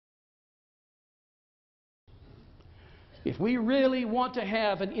if we really want to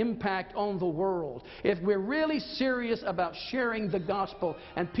have an impact on the world, if we're really serious about sharing the gospel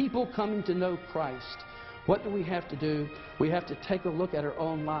and people coming to know Christ, what do we have to do? We have to take a look at our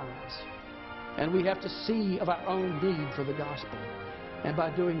own lives. And we have to see of our own need for the gospel. And by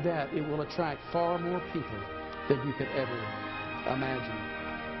doing that, it will attract far more people than you could ever imagine.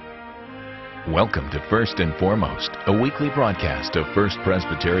 Welcome to First and Foremost, a weekly broadcast of First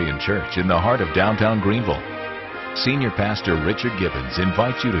Presbyterian Church in the heart of downtown Greenville. Senior Pastor Richard Gibbons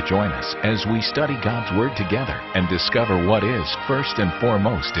invites you to join us as we study God's Word together and discover what is first and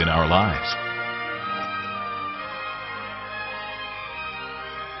foremost in our lives.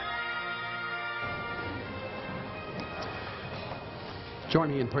 Join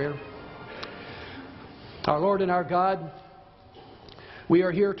me in prayer. Our Lord and our God, we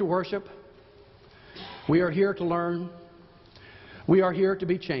are here to worship. We are here to learn. We are here to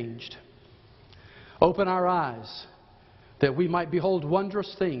be changed. Open our eyes that we might behold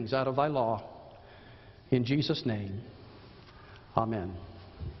wondrous things out of Thy law. In Jesus' name, amen.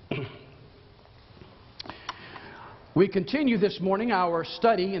 We continue this morning our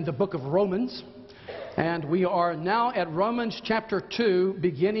study in the book of Romans. And we are now at Romans chapter 2,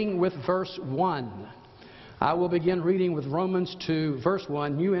 beginning with verse 1. I will begin reading with Romans 2, verse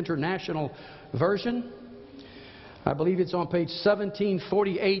 1, New International Version. I believe it's on page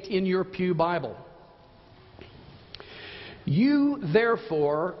 1748 in your pew Bible. You,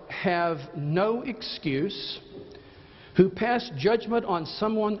 therefore, have no excuse who pass judgment on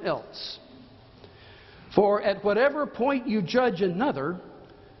someone else. For at whatever point you judge another,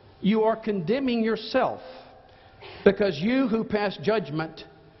 you are condemning yourself, because you who pass judgment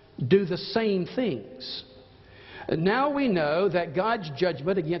do the same things. And now we know that God's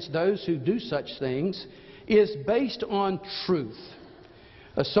judgment against those who do such things is based on truth.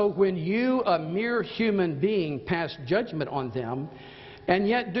 So when you, a mere human being, pass judgment on them, and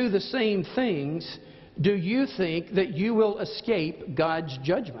yet do the same things, do you think that you will escape God's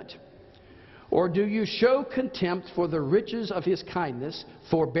judgment? Or do you show contempt for the riches of His kindness,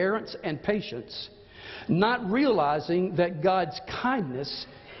 forbearance, and patience, not realizing that God's kindness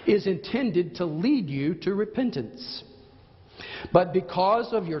is intended to lead you to repentance? But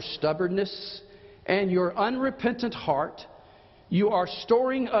because of your stubbornness and your unrepentant heart, you are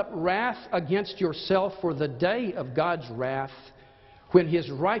storing up wrath against yourself for the day of God's wrath, when His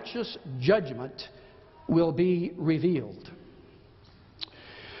righteous judgment will be revealed.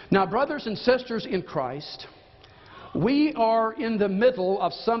 Now, brothers and sisters in Christ, we are in the middle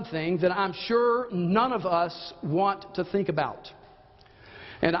of something that I'm sure none of us want to think about.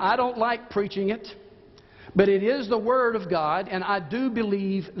 And I don't like preaching it, but it is the Word of God, and I do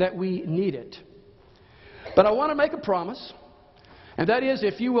believe that we need it. But I want to make a promise, and that is,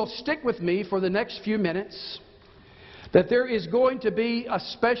 if you will stick with me for the next few minutes, that there is going to be a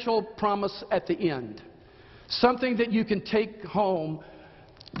special promise at the end. Something that you can take home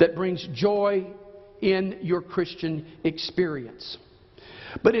that brings joy in your Christian experience.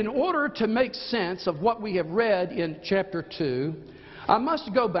 But in order to make sense of what we have read in chapter 2, I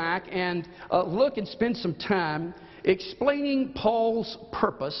must go back and look and spend some time explaining Paul's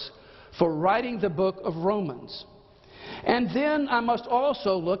purpose for writing the book of Romans. And then I must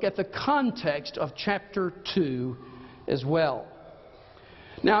also look at the context of chapter 2 as well.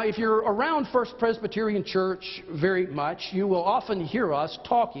 Now, if you're around First Presbyterian Church very much, you will often hear us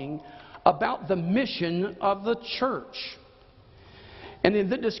talking about the mission of the church. And in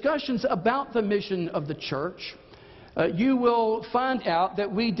the discussions about the mission of the church, you will find out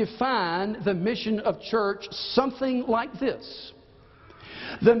that we define the mission of church something like this.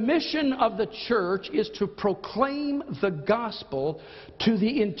 The mission of the church is to proclaim the gospel to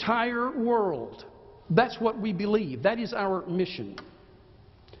the entire world. That's what we believe. That is our mission.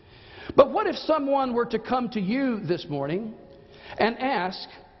 But what if someone were to come to you this morning and ask,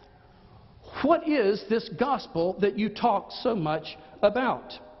 what is this gospel that you talk so much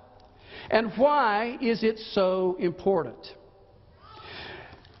about? And why is it so important?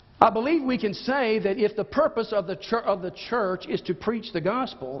 I believe we can say that if the purpose of the church is to preach the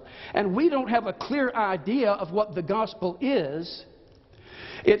gospel, and we don't have a clear idea of what the gospel is,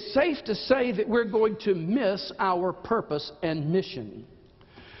 it's safe to say that we're going to miss our purpose and mission.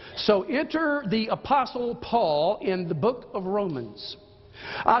 So enter the Apostle Paul in the book of Romans.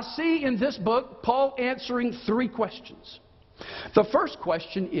 I see in this book Paul answering three questions. The first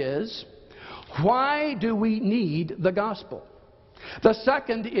question is, why do we need the gospel? The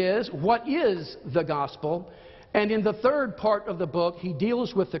second is, what is the gospel? And in the third part of the book, he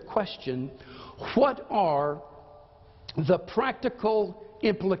deals with the question, what are the practical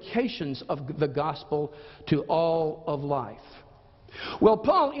implications of the gospel to all of life. Well,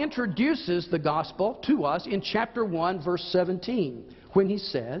 Paul introduces the gospel to us in chapter 1, verse 17, when he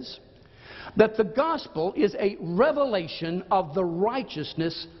says that the gospel is a revelation of the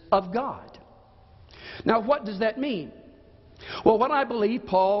righteousness of God. Now, what does that mean? Well, what I believe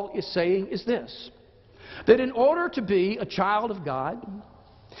Paul is saying is this, that in order to be a child of God,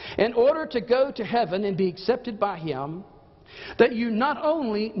 in order to go to heaven and be accepted by Him, that you not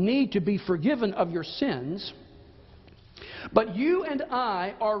only need to be forgiven of your sins, but you and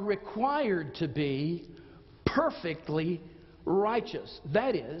I are required to be perfectly righteous.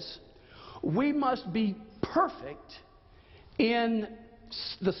 That is, we must be perfect in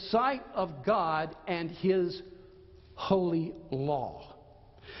the sight of God and His holy law.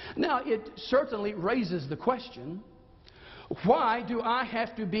 Now, it certainly raises the question, why do I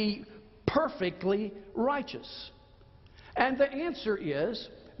have to be perfectly righteous? And the answer is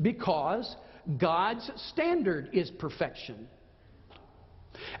because God's standard is perfection.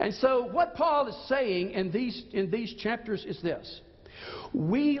 And so what Paul is saying in these chapters is this: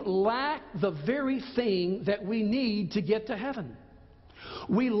 we lack the very thing that we need to get to heaven.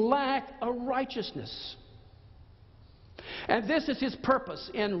 We lack a righteousness. And this is his purpose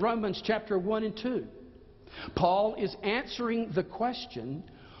in Romans chapter 1 and 2. Paul is answering the question,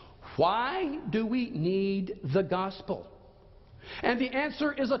 why do we need the gospel? And the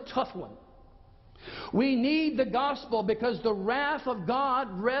answer is a tough one. We need the gospel because the wrath of God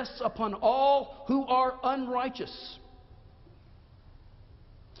rests upon all who are unrighteous.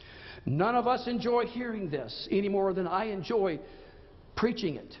 None of us enjoy hearing this any more than I enjoy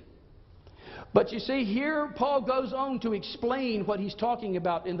preaching it. But you see, here Paul goes on to explain what he's talking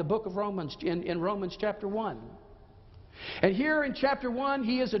about in the book of Romans, in Romans chapter 1. And here in chapter 1,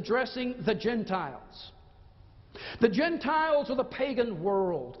 he is addressing the Gentiles. The Gentiles are the pagan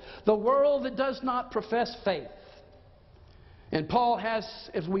world, the world that does not profess faith. And Paul has,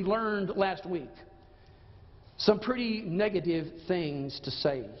 as we learned last week, some pretty negative things to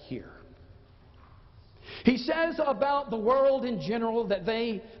say here. He says about the world in general that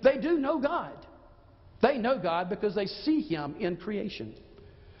they do know God. They know God because they see Him in creation.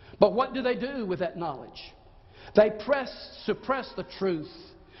 But what do they do with that knowledge? They suppress the truth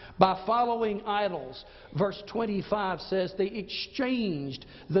by following idols. Verse 25 says they exchanged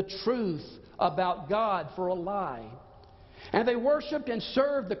the truth about God for a lie. And they worshiped and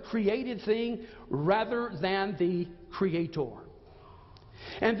served the created thing rather than the Creator.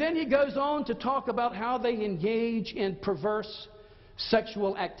 And then he goes on to talk about how they engage in perverse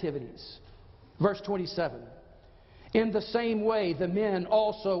sexual activities. Verse 27. In the same way, the men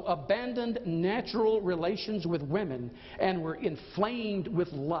also abandoned natural relations with women and were inflamed with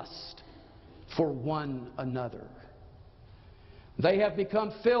lust for one another. They have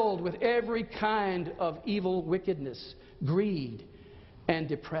become filled with every kind of evil wickedness, greed, and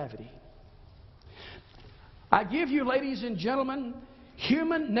depravity. I give you, ladies and gentlemen,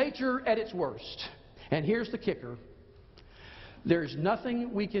 human nature at its worst. And here's the kicker. There's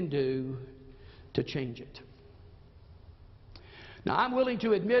nothing we can do to change it. Now, I'm willing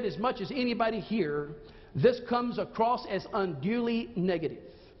to admit, as much as anybody here, this comes across as unduly negative.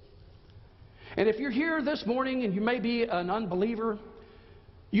 And if you're here this morning and you may be an unbeliever,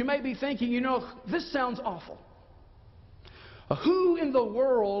 you may be thinking, you know, this sounds awful. Who in the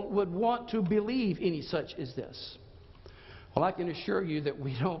world would want to believe any such as this? Well, I can assure you that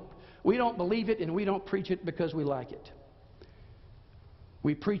we don't believe it, and we don't preach it because we like it.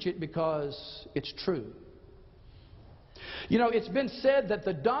 We preach it because it's true. You know, it's been said that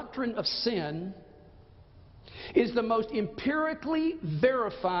the doctrine of sin is the most empirically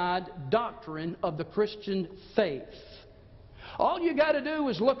verified doctrine of the Christian faith. All you got to do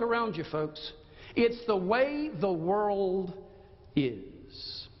is look around you, folks. It's the way the world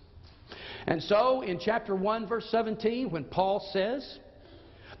is. And so, in chapter 1, verse 17, when Paul says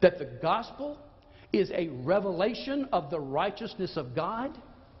that the gospel is a revelation of the righteousness of God,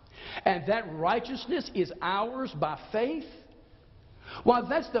 and that righteousness is ours by faith, well,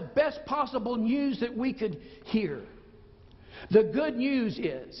 that's the best possible news that we could hear. The good news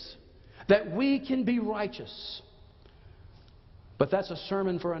is that we can be righteous. But that's a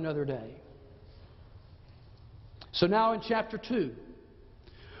sermon for another day. So now in chapter 2,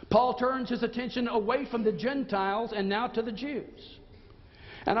 Paul turns his attention away from the Gentiles and now to the Jews.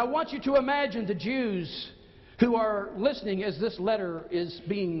 And I want you to imagine the Jews who are listening as this letter is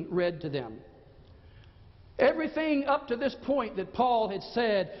being read to them. Everything up to this point that Paul had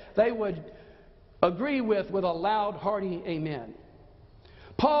said, they would agree with a loud, hearty amen.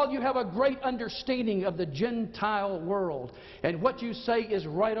 Paul, you have a great understanding of the Gentile world, and what you say is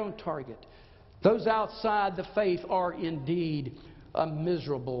right on target. Those outside the faith are indeed a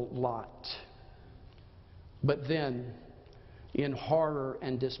miserable lot. But then, in horror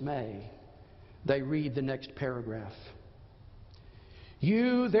and dismay, they read the next paragraph.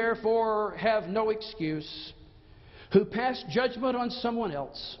 You, therefore, have no excuse who pass judgment on someone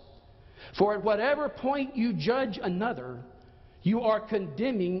else. For at whatever point you judge another, you are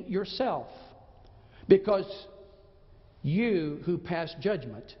condemning yourself, because you who pass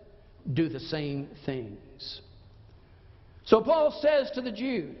judgment do the same things. So Paul says to the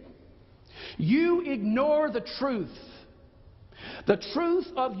Jew, you ignore the truth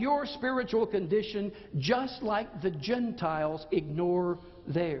of your spiritual condition, just like the Gentiles ignore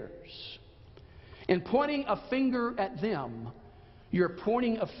theirs. In pointing a finger at them, you're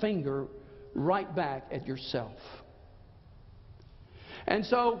pointing a finger right back at yourself. And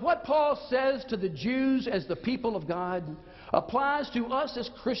so what Paul says to the Jews as the people of God applies to us as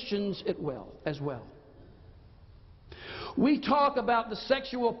Christians as well. We talk about the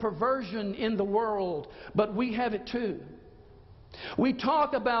sexual perversion in the world, but we have it too. We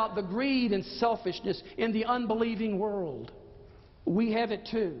talk about the greed and selfishness in the unbelieving world. We have it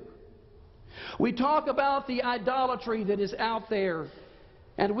too. We talk about the idolatry that is out there,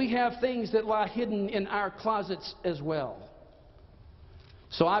 and we have things that lie hidden in our closets as well.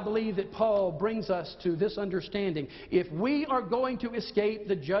 So I believe that Paul brings us to this understanding. If we are going to escape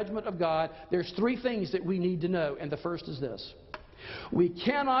the judgment of God, there's three things that we need to know, and the first is this. We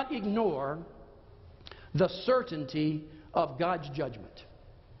cannot ignore the certainty of God's judgment.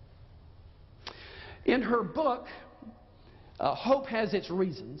 In her book, Hope Has Its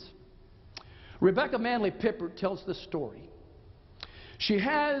Reasons, Rebecca Manley Pippert tells this story. She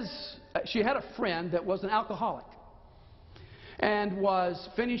had a friend that was an alcoholic and was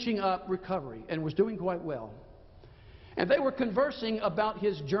finishing up recovery and was doing quite well. And they were conversing about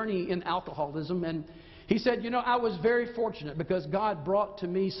his journey in alcoholism, and he said, you know, I was very fortunate because God brought to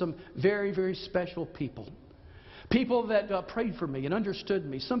me some very, very special people. People that prayed for me and understood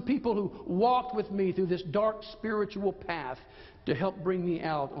me. Some people who walked with me through this dark spiritual path to help bring me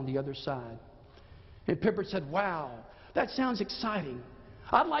out on the other side. And Pippert said, wow, that sounds exciting.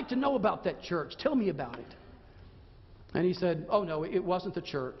 I'd like to know about that church. Tell me about it. And he said, oh no, it wasn't the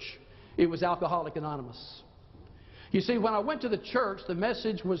church. It was Alcoholics Anonymous. You see, when I went to the church, the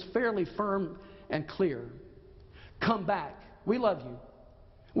message was fairly firm and clear. Come back. We love you.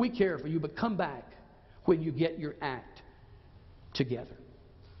 We care for you, but come back when you get your act together.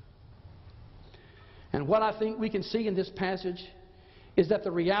 And what I think we can see in this passage is that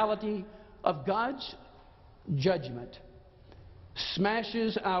the reality of God's judgment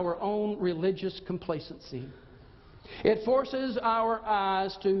smashes our own religious complacency. It forces our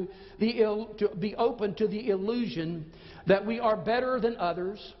eyes to be open to the illusion that we are better than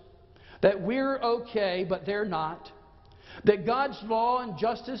others, that we're okay but they're not, that God's law and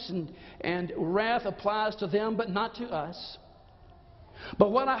justice and wrath applies to them but not to us.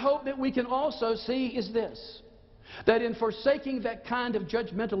 But what I hope that we can also see is this, that in forsaking that kind of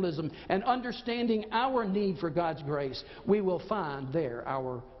judgmentalism and understanding our need for God's grace, we will find there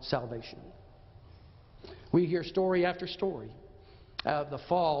our salvation. We hear story after story of the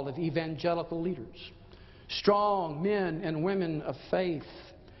fall of evangelical leaders, strong men and women of faith,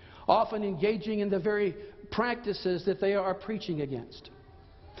 often engaging in the very practices that they are preaching against.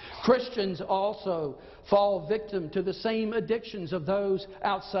 Christians also fall victim to the same addictions of those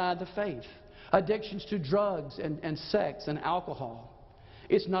outside the faith. Addictions to drugs and sex and alcohol.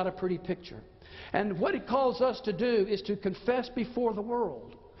 It's not a pretty picture. And what it calls us to do is to confess before the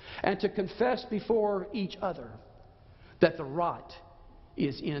world and to confess before each other that the rot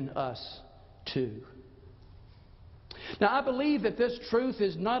is in us too. Now, I believe that this truth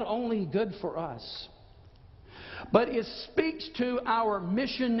is not only good for us, but it speaks to our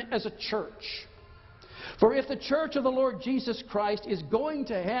mission as a church. For if the church of the Lord Jesus Christ is going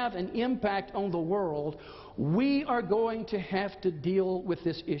to have an impact on the world, we are going to have to deal with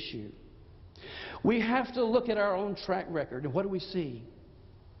this issue. We have to look at our own track record. And what do we see?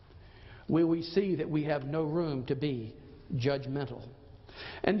 Well, we see that we have no room to be judgmental.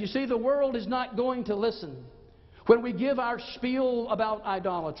 And you see, the world is not going to listen when we give our spiel about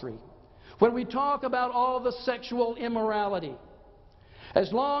idolatry, when we talk about all the sexual immorality.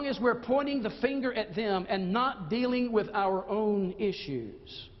 As long as we're pointing the finger at them and not dealing with our own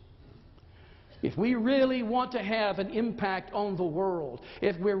issues. If we really want to have an impact on the world,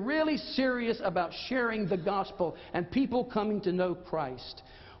 if we're really serious about sharing the gospel and people coming to know Christ,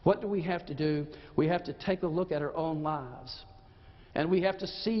 what do we have to do? We have to take a look at our own lives And we have to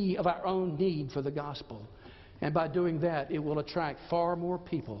see of our own need for the gospel. And by doing that, it will attract far more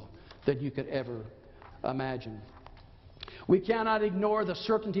people than you could ever imagine. We cannot ignore the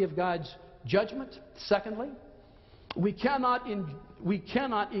certainty of God's judgment. Secondly, we cannot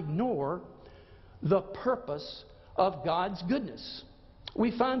ignore the purpose of God's goodness.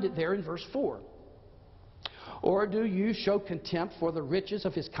 We find it there in verse 4. Or do you show contempt for the riches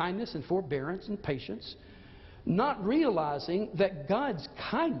of His kindness and forbearance and patience, not realizing that God's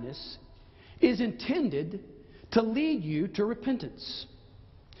kindness is intended to lead you to repentance?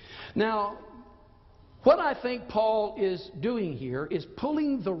 Now, what I think Paul is doing here is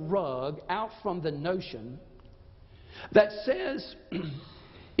pulling the rug out from the notion that says,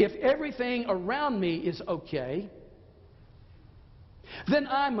 if everything around me is okay, then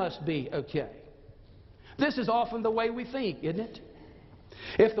I must be okay. This is often the way we think, isn't it?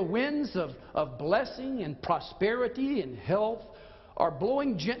 If the winds of blessing and prosperity and health are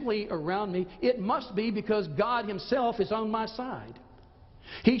blowing gently around me, it must be because God Himself is on my side.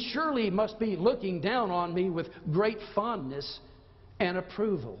 He surely must be looking down on me with great fondness and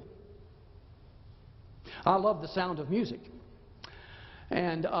approval. I love the sound of music.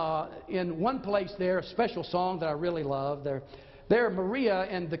 And in one place there, a special song that I really love, there Maria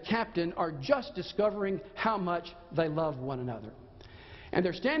and the captain are just discovering how much they love one another. And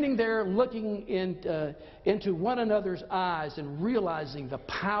they're standing there looking into one another's eyes and realizing the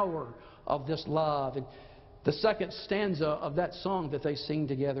power of this love. And the second stanza of that song that they sing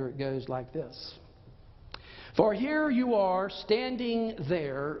together, it goes like this. For here you are standing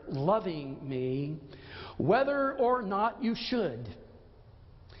there loving me, whether or not you should.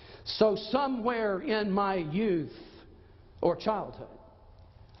 So somewhere in my youth or childhood,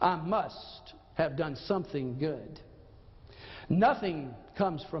 I must have done something good. Nothing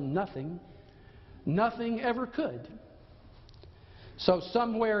comes from nothing. Nothing ever could. So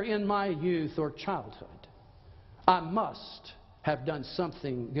somewhere in my youth or childhood, I must have done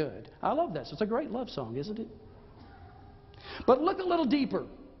something good. I love that. It's a great love song, isn't it? But look a little deeper,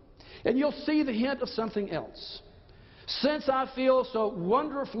 and you'll see the hint of something else. Since I feel so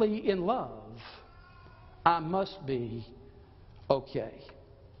wonderfully in love, I must be okay.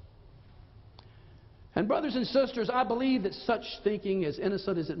 And brothers and sisters, I believe that such thinking, as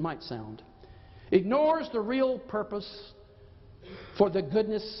innocent as it might sound, ignores the real purpose for the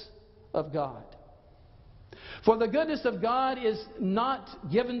goodness of God. For the goodness of God is not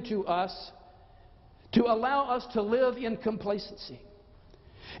given to us to allow us to live in complacency.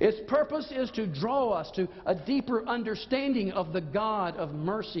 Its purpose is to draw us to a deeper understanding of the God of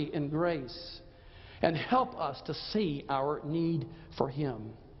mercy and grace and help us to see our need for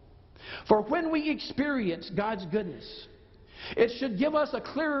Him. For when we experience God's goodness, it should give us a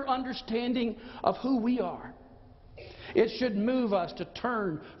clearer understanding of who we are. It should move us to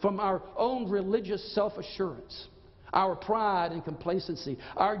turn from our own religious self-assurance, our pride and complacency,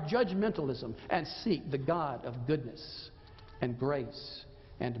 our judgmentalism, and seek the God of goodness and grace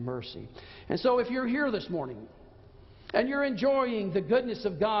and mercy. And so if you're here this morning and you're enjoying the goodness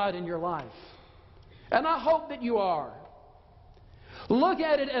of God in your life, and I hope that you are, look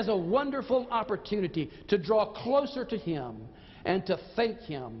at it as a wonderful opportunity to draw closer to Him and to thank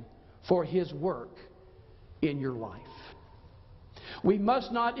Him for His work in your life. We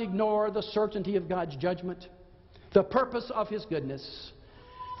must not ignore the certainty of God's judgment, the purpose of His goodness,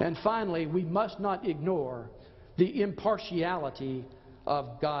 and finally, we must not ignore the impartiality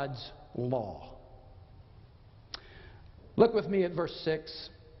of God's law. Look with me at verse 6.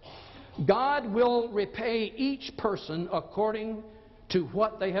 God will repay each person according to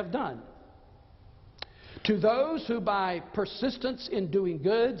what they have done. To those who by persistence in doing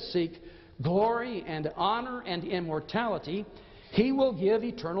good seek glory and honor and immortality, He will give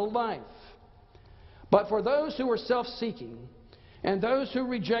eternal life. But for those who are self-seeking and those who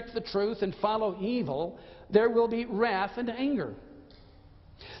reject the truth and follow evil, there will be wrath and anger.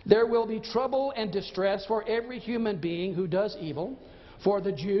 There will be trouble and distress for every human being who does evil, for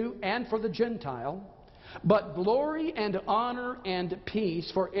the Jew and for the Gentile, but glory and honor and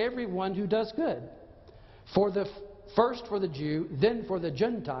peace for everyone who does good. First for the Jew, then for the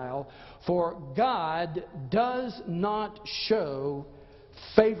Gentile, for God does not show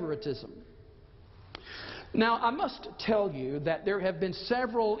favoritism. Now, I must tell you that there have been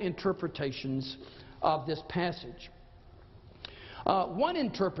several interpretations of this passage. One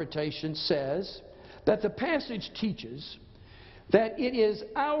interpretation says that the passage teaches that it is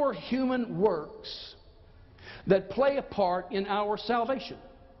our human works that play a part in our salvation.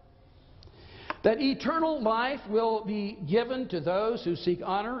 That eternal life will be given to those who seek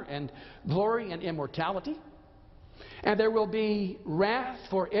honor and glory and immortality. And there will be wrath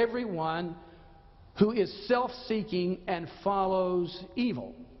for everyone who is self-seeking and follows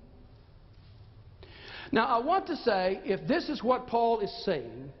evil. Now, I want to say, if this is what Paul is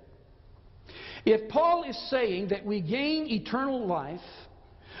saying, if Paul is saying that we gain eternal life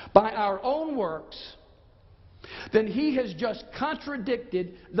by our own works, then he has just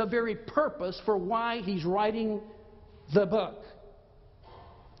contradicted the very purpose for why he's writing the book.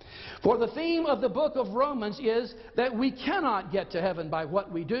 For the theme of the book of Romans is that we cannot get to heaven by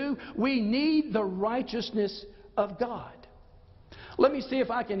what we do. We need the righteousness of God. Let me see if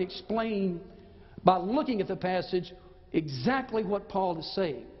I can explain, by looking at the passage, exactly what Paul is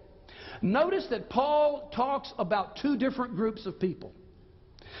saying. Notice that Paul talks about two different groups of people.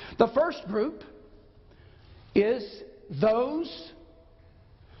 The first group is those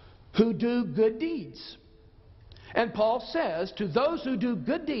who do good deeds. And Paul says, to those who do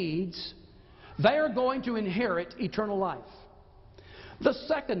good deeds, they are going to inherit eternal life. The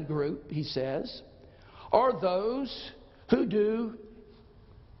second group, he says, are those who do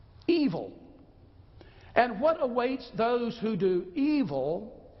evil. And what awaits those who do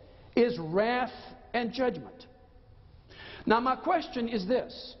evil is wrath and judgment. Now, my question is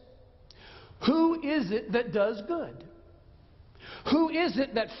this: who is it that does good? Who is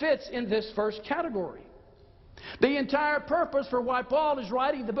it that fits in this first category? The entire purpose for why Paul is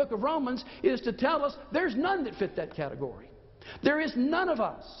writing the book of Romans is to tell us there's none that fit that category. There is none of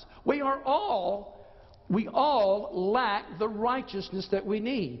us. We all lack the righteousness that we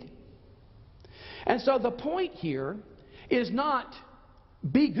need. And so the point here is not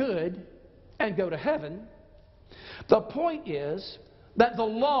be good and go to heaven. The point is that the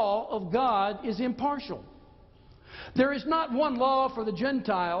law of God is impartial. There is not one law for the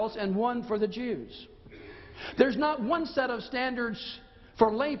Gentiles and one for the Jews. There's not one set of standards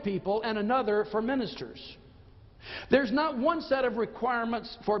for lay people and another for ministers. There's not one set of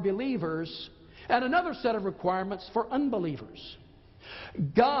requirements for believers and another set of requirements for unbelievers.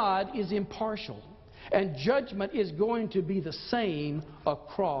 God is impartial, and judgment is going to be the same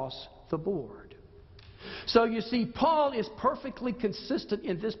across the board. So you see, Paul is perfectly consistent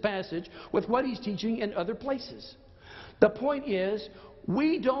in this passage with what he's teaching in other places. The point is,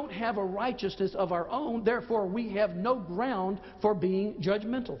 we don't have a righteousness of our own, therefore we have no ground for being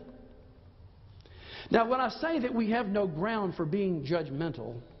judgmental. Now, when I say that we have no ground for being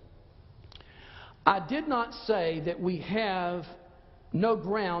judgmental, I did not say that we have no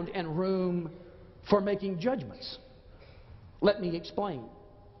ground and room for making judgments. Let me explain.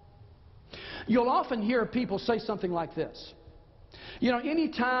 You'll often hear people say something like this. You know, any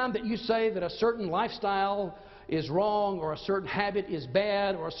time that you say that a certain lifestyle is wrong, or a certain habit is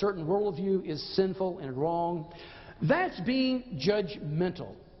bad, or a certain worldview is sinful and wrong, that's being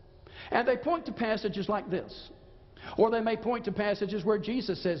judgmental. And they point to passages like this. Or they may point to passages where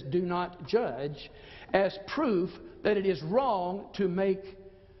Jesus says, do not judge, as proof that it is wrong to make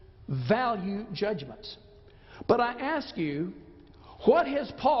value judgments. But I ask you, what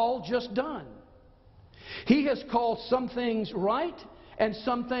has Paul just done? He has called some things right and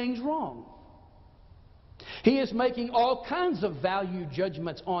some things wrong. He is making all kinds of value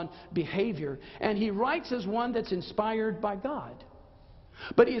judgments on behavior, and he writes as one that's inspired by God.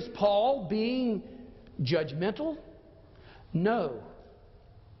 But is Paul being judgmental? No.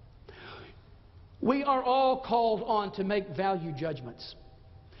 We are all called on to make value judgments.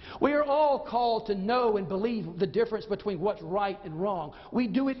 We are all called to know and believe the difference between what's right and wrong. We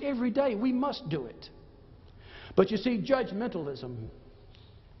do it every day. We must do it. But you see, judgmentalism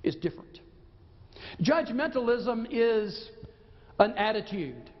is different. Judgmentalism is an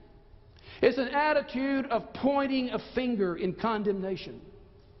attitude. It's an attitude of pointing a finger in condemnation.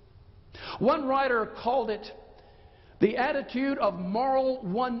 One writer called it the attitude of moral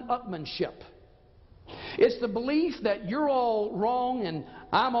one-upmanship. It's the belief that you're all wrong and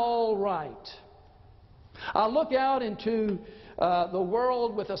I'm all right. I look out into the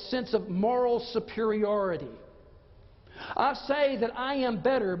world with a sense of moral superiority. I say that I am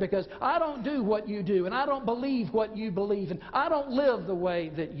better because I don't do what you do, and I don't believe what you believe, and I don't live the way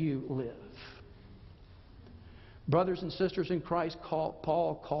that you live. Brothers and sisters in Christ,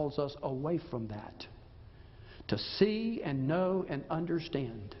 Paul calls us away from that, to see and know and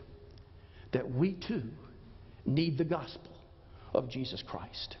understand that we too need the gospel of Jesus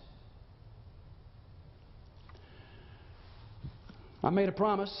Christ. I made a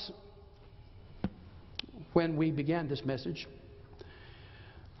promise when we began this message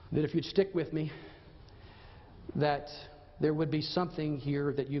that if you'd stick with me, that there would be something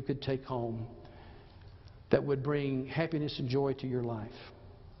here that you could take home that would bring happiness and joy to your life.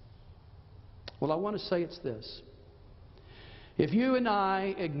 Well, I want to say it's this. If you and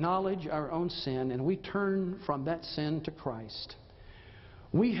I acknowledge our own sin and we turn from that sin to Christ,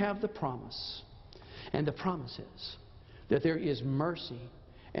 we have the promise. And the promise is that there is mercy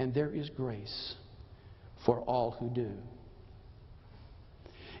and there is grace for all who do.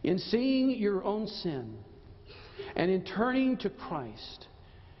 In seeing your own sin and in turning to Christ,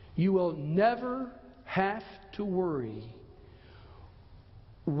 you will never have to worry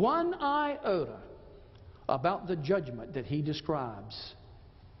one iota about the judgment that he describes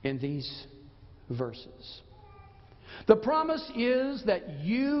in these verses. The promise is that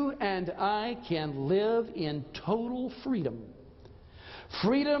you and I can live in total freedom.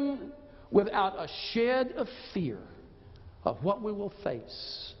 Freedom without a shed of fear of what we will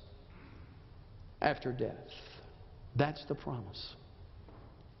face after death. That's the promise.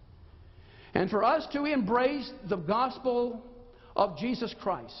 And for us to embrace the gospel of Jesus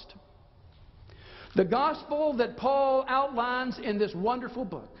Christ, the gospel that Paul outlines in this wonderful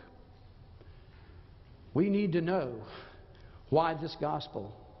book, we need to know why this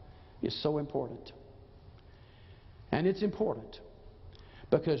gospel is so important. And it's important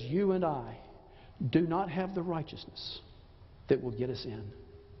because you and I do not have the righteousness that will get us in.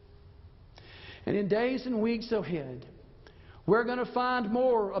 And in days and weeks ahead, we're going to find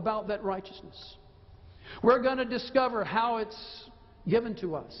more about that righteousness. We're going to discover how it's given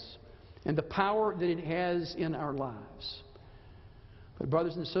to us and the power that it has in our lives. But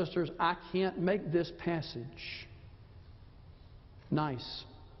brothers and sisters, I can't make this passage nice.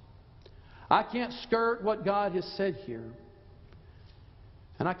 I can't skirt what God has said here.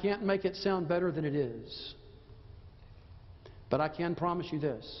 And I can't make it sound better than it is. But I can promise you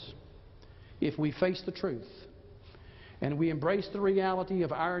this. If we face the truth and we embrace the reality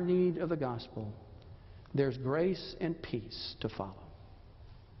of our need of the gospel, there's grace and peace to follow.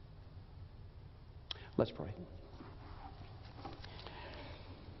 Let's pray.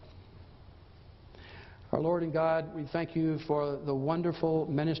 Our Lord and God, we thank you for the wonderful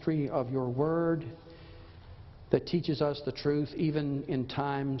ministry of your word that teaches us the truth even in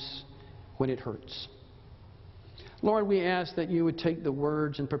times when it hurts. Lord, we ask that you would take the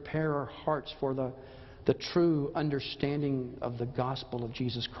words and prepare our hearts for the true understanding of the gospel of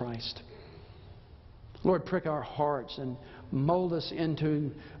Jesus Christ. Lord, prick our hearts and mold us into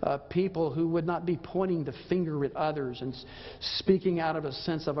people who would not be pointing the finger at others and speaking out of a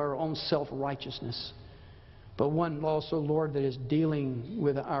sense of our own self-righteousness, but one also, Lord, that is dealing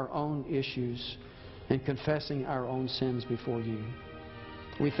with our own issues and confessing our own sins before you.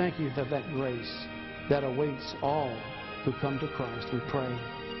 We thank you for that grace that awaits all who come to Christ. We pray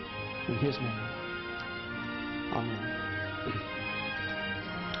in His name. Amen.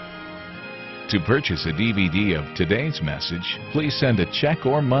 To purchase a DVD of today's message, please send a check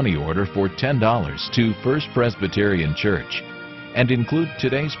or money order for $10 to First Presbyterian Church and include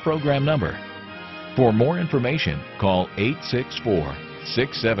today's program number. For more information, call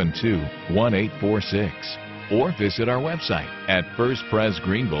 864-672-1846 or visit our website at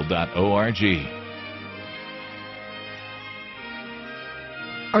firstpresgreenville.org.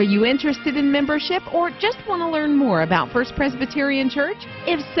 Are you interested in membership or just want to learn more about First Presbyterian Church?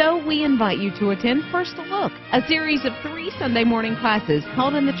 If so, we invite you to attend First Look, a series of 3 Sunday morning classes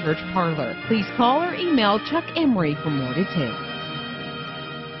held in the church parlor. Please call or email Chuck Emery for more details.